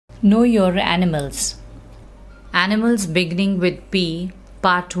Know your animals. Animals beginning with P,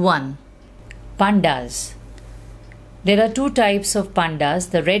 Part 1. Pandas. There are two types of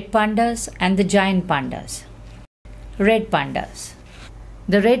pandas, the red pandas and the giant pandas. Red pandas.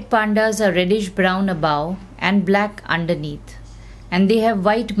 The red pandas are reddish brown above and black underneath, and they have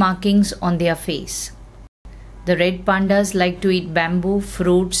white markings on their face. The red pandas like to eat bamboo,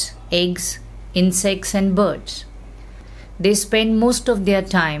 fruits, eggs, insects, and birds. They spend most of their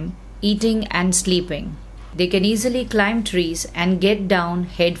time eating and sleeping. They can easily climb trees and get down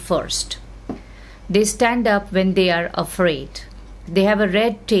head first. They stand up when they are afraid. They have a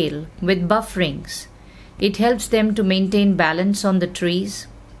red tail with buff rings. It helps them to maintain balance on the trees.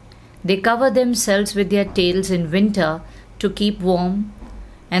 They cover themselves with their tails in winter to keep warm,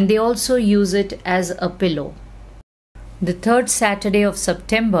 and they also use it as a pillow. The third Saturday of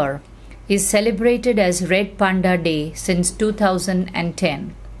September is celebrated as Red Panda Day since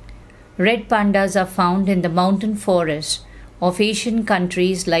 2010. Red pandas are found in the mountain forests of Asian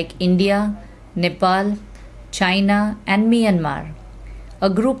countries like India, Nepal, China, and Myanmar. A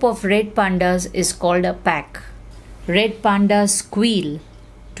group of red pandas is called a pack. Red pandas squeal,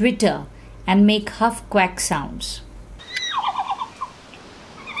 twitter, and make huff-quack sounds.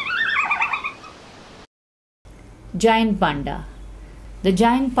 Giant panda. The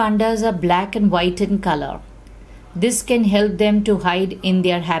giant pandas are black and white in color. This can help them to hide in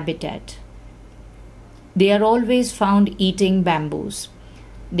their habitat. They are always found eating bamboos.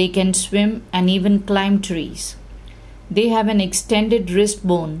 They can swim and even climb trees. They have an extended wrist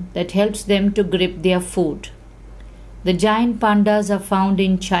bone that helps them to grip their food. The giant pandas are found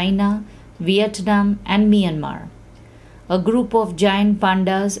in China, Vietnam, and Myanmar. A group of giant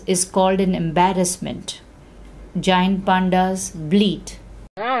pandas is called an embarrassment. Giant pandas bleat.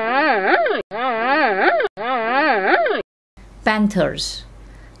 Panthers.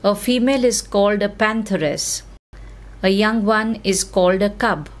 A female is called a pantheress. A young one is called a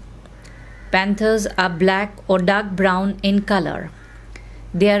cub. Panthers are black or dark brown in color.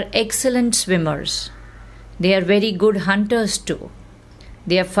 They are excellent swimmers. They are very good hunters too.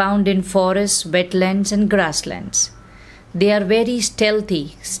 They are found in forests, wetlands, and grasslands. They are very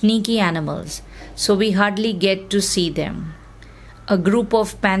stealthy, sneaky animals, so we hardly get to see them. A group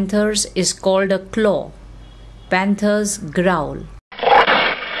of panthers is called a claw. Panthers growl.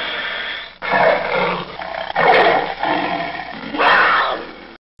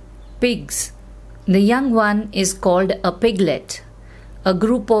 Pigs. The young one is called a piglet. A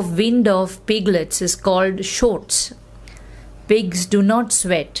group of weaned-off piglets is called shoats. Pigs do not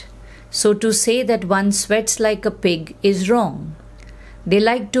sweat, so to say that one sweats like a pig is wrong. They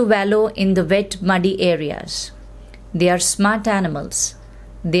like to wallow in the wet, muddy areas. They are smart animals.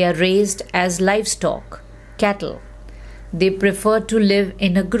 They are raised as livestock, cattle. They prefer to live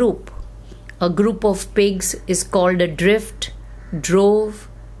in a group. A group of pigs is called a drift, drove,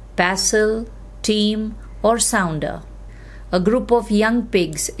 passel, team, or sounder. A group of young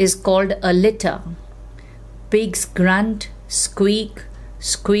pigs is called a litter. Pigs grunt, squeak,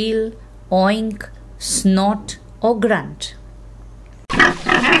 squeal, oink, snort, or grunt.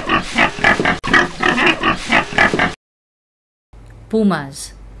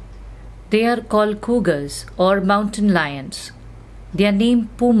 Pumas. They are called cougars or mountain lions. Their name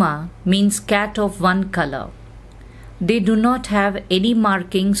Puma means cat of one color. They do not have any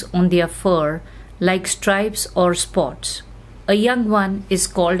markings on their fur like stripes or spots. A young one is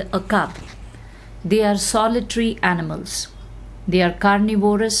called a cub. They are solitary animals. They are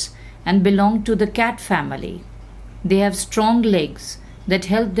carnivorous and belong to the cat family. They have strong legs that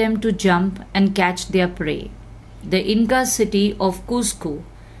help them to jump and catch their prey. The Inca city of Cusco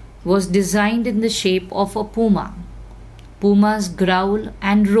was designed in the shape of a puma. Pumas growl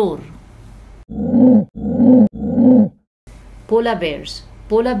and roar. Polar bears.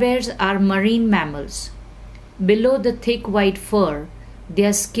 Polar bears are marine mammals. Below the thick white fur,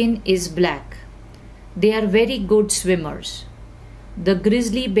 their skin is black. They are very good swimmers. The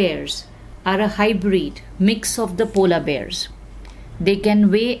grizzly bears are a hybrid mix of the polar bears. They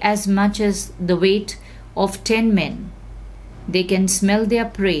can weigh as much as the weight of 10 men. They can smell their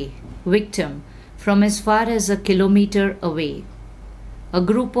prey, victim, from as far as a kilometer away. A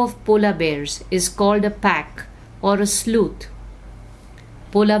group of polar bears is called a pack or a sleuth.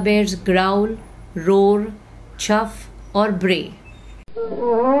 Polar bears growl, roar, chuff, or bray.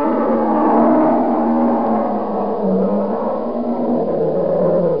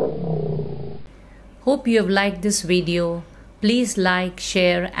 Hope you have liked this video. Please like,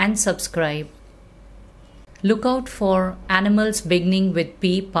 share, and subscribe. Look out for Animals Beginning with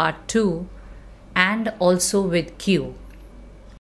P Part 2 and also with Q.